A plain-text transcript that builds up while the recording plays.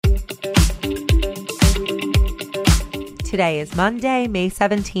Today is Monday, May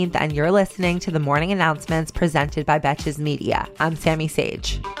 17th, and you're listening to the morning announcements presented by Betches Media. I'm Sammy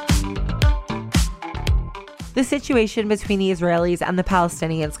Sage. The situation between the Israelis and the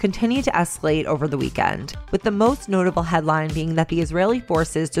Palestinians continued to escalate over the weekend, with the most notable headline being that the Israeli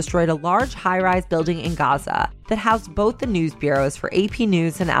forces destroyed a large high-rise building in Gaza that housed both the news bureaus for AP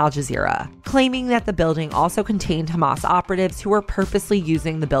News and Al Jazeera, claiming that the building also contained Hamas operatives who were purposely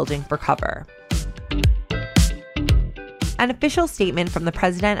using the building for cover. An official statement from the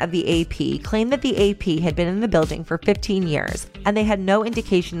president of the AP claimed that the AP had been in the building for 15 years, and they had no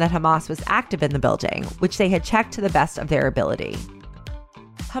indication that Hamas was active in the building, which they had checked to the best of their ability.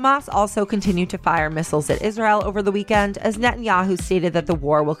 Hamas also continued to fire missiles at Israel over the weekend, as Netanyahu stated that the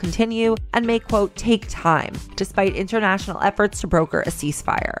war will continue and may, quote, take time, despite international efforts to broker a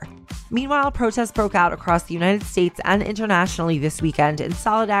ceasefire. Meanwhile, protests broke out across the United States and internationally this weekend in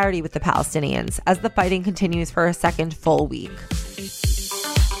solidarity with the Palestinians as the fighting continues for a second full week.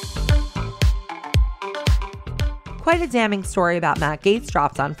 Quite a damning story about Matt Gaetz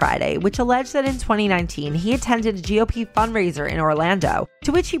dropped on Friday, which alleged that in 2019 he attended a GOP fundraiser in Orlando,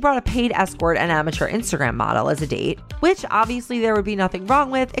 to which he brought a paid escort and amateur Instagram model as a date, which obviously there would be nothing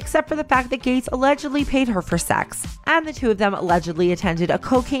wrong with except for the fact that Gaetz allegedly paid her for sex, and the two of them allegedly attended a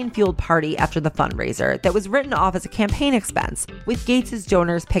cocaine-fueled party after the fundraiser that was written off as a campaign expense, with Gaetz's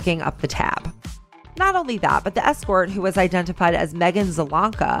donors picking up the tab. Not only that, but the escort, who was identified as Megan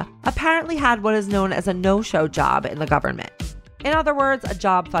Zelanka, apparently had what is known as a no-show job in the government. In other words, a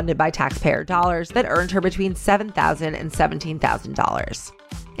job funded by taxpayer dollars that earned her between $7,000 and $17,000.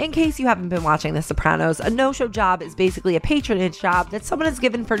 In case you haven't been watching The Sopranos, a no-show job is basically a patronage job that someone is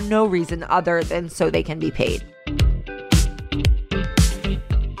given for no reason other than so they can be paid.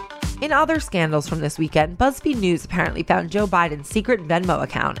 In other scandals from this weekend, BuzzFeed News apparently found Joe Biden's secret Venmo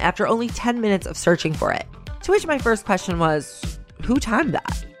account after only 10 minutes of searching for it. To which my first question was, who timed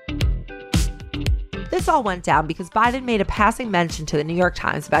that? This all went down because Biden made a passing mention to the New York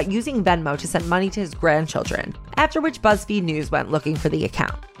Times about using Venmo to send money to his grandchildren, after which BuzzFeed News went looking for the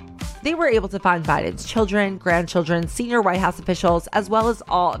account. They were able to find Biden's children, grandchildren, senior White House officials, as well as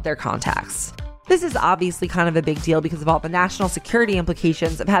all of their contacts. This is obviously kind of a big deal because of all the national security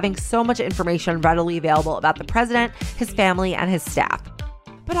implications of having so much information readily available about the president, his family, and his staff.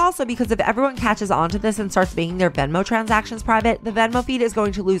 But also because if everyone catches on to this and starts making their Venmo transactions private, the Venmo feed is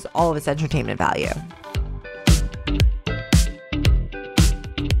going to lose all of its entertainment value.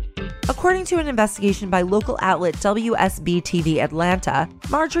 According to an investigation by local outlet WSB-TV Atlanta,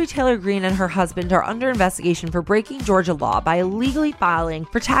 Marjorie Taylor Greene and her husband are under investigation for breaking Georgia law by illegally filing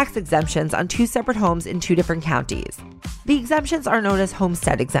for tax exemptions on two separate homes in two different counties. The exemptions are known as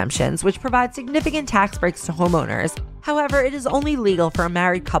homestead exemptions, which provide significant tax breaks to homeowners. However, it is only legal for a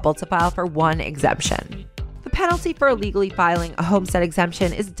married couple to file for one exemption. The penalty for illegally filing a homestead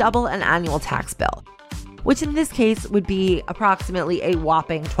exemption is double an annual tax bill, which in this case would be approximately a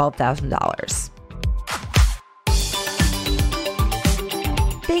whopping $12,000.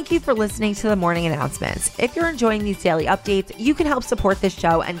 Thank you for listening to the morning announcements. If you're enjoying these daily updates, you can help support this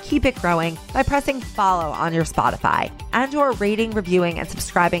show and keep it growing by pressing follow on your Spotify and/or rating, reviewing, and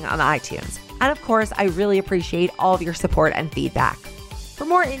subscribing on iTunes. And of course, I really appreciate all of your support and feedback. For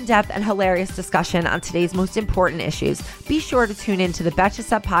more in-depth and hilarious discussion on today's most important issues, be sure to tune in to the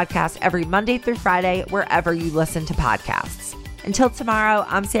Betches Up podcast every Monday through Friday, wherever you listen to podcasts. Until tomorrow,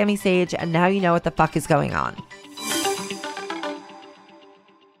 I'm Sammy Sage, and now you know what the fuck is going on.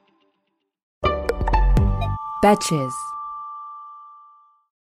 Betches.